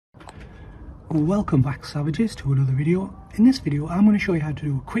Welcome back, savages, to another video. In this video I'm going to show you how to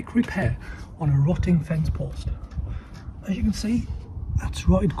do a quick repair on a rotting fence post. As you can see, that's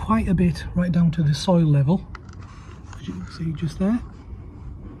rotted quite a bit right down to the soil level, as you can see just there,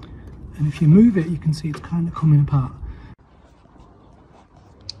 and if you move it you can see it's kind of coming apart.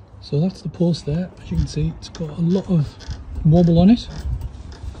 So that's the post there. As you can see, it's got a lot of wobble on it.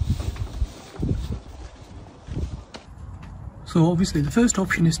 So obviously the first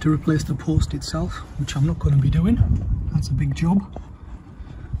option is to replace the post itself, which I'm not going to be doing. That's a big job.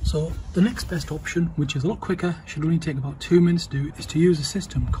 So the next best option, which is a lot quicker, should only take about 2 minutes to do, is to use a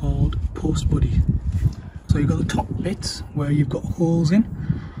system called Post Buddy. So you've got the top bits where you've got holes in.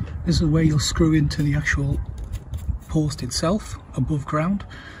 This is where you'll screw into the actual post itself above ground.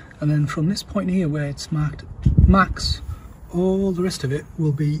 And then from this point here where it's marked max, all the rest of it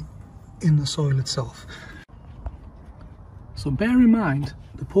will be in the soil itself. So bear in mind,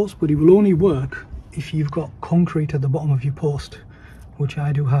 the Post Buddy will only work if you've got concrete at the bottom of your post, which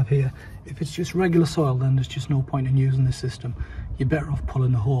I do have here. If it's just regular soil, then there's just no point in using this system. You're better off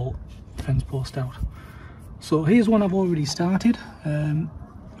pulling the whole fence post out. So here's one I've already started.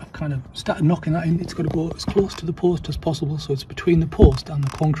 I've kind of started knocking that in. It's got to go as close to the post as possible, so it's between the post and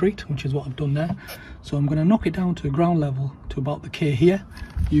the concrete, which is what I've done there. So I'm going to knock it down to ground level to about the K here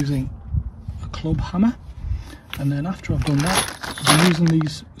using a club hammer. And then after I've done that, I'm using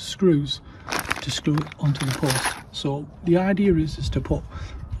these screws to screw it onto the post. So the idea is to put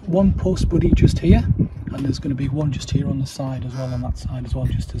one Post Buddy just here, and there's going to be one just here on the side as well, on that side as well,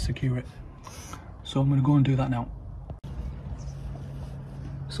 just to secure it. So I'm going to go and do that now.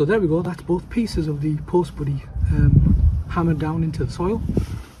 So there we go, that's both pieces of the Post Buddy hammered down into the soil.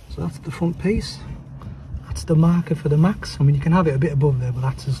 So that's the front piece. That's the marker for the max. I mean, you can have it a bit above there, but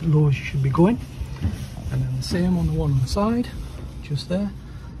that's as low as you should be going. And then the same on the one on the side, just there.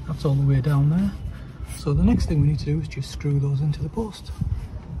 That's all the way down there. So the next thing we need to do is just screw those into the post.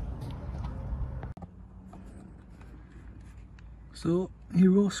 So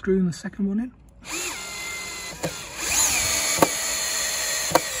here we're screwing the second one in.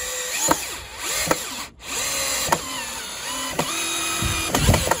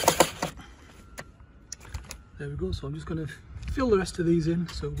 There we go. So I'm just going to fill the rest of these in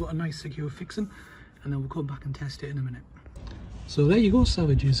so we've got a nice secure fixing, and then we'll come back and test it in a minute. So there you go,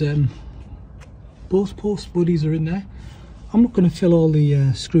 savages. Both Post Buddies are in there. I'm not going to fill all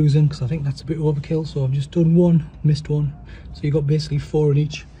the screws in because I think that's a bit overkill, so I've just done one, missed one. So you've got basically 4 in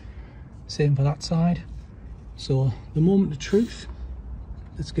each. Same for that side. So the moment of truth,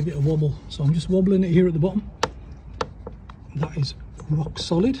 let's give it a wobble. So I'm just wobbling it here at the bottom. That is rock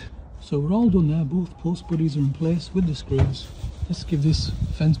solid. So we're all done there. Both Post Buddies are in place with the screws. Let's give this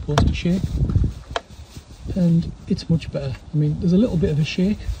fence post a shake, and it's much better. I mean, there's a little bit of a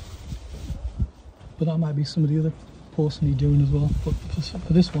shake, but that might be some of the other posts need doing as well. But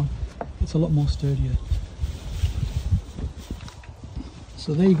for this one, it's a lot more sturdier.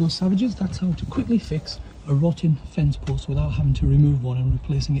 So there you go, savages. That's how to quickly fix a rotting fence post without having to remove one and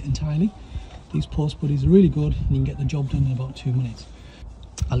replacing it entirely. These Post Buddies are really good, and you can get the job done in about 2 minutes.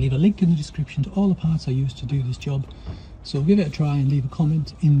 I'll leave a link in the description to all the parts I used to do this job. So give it a try and leave a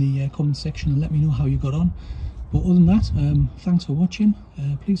comment in the comment section and let me know how you got on. But other than that, thanks for watching.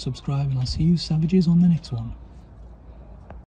 Please subscribe, and I'll see you savages on the next one.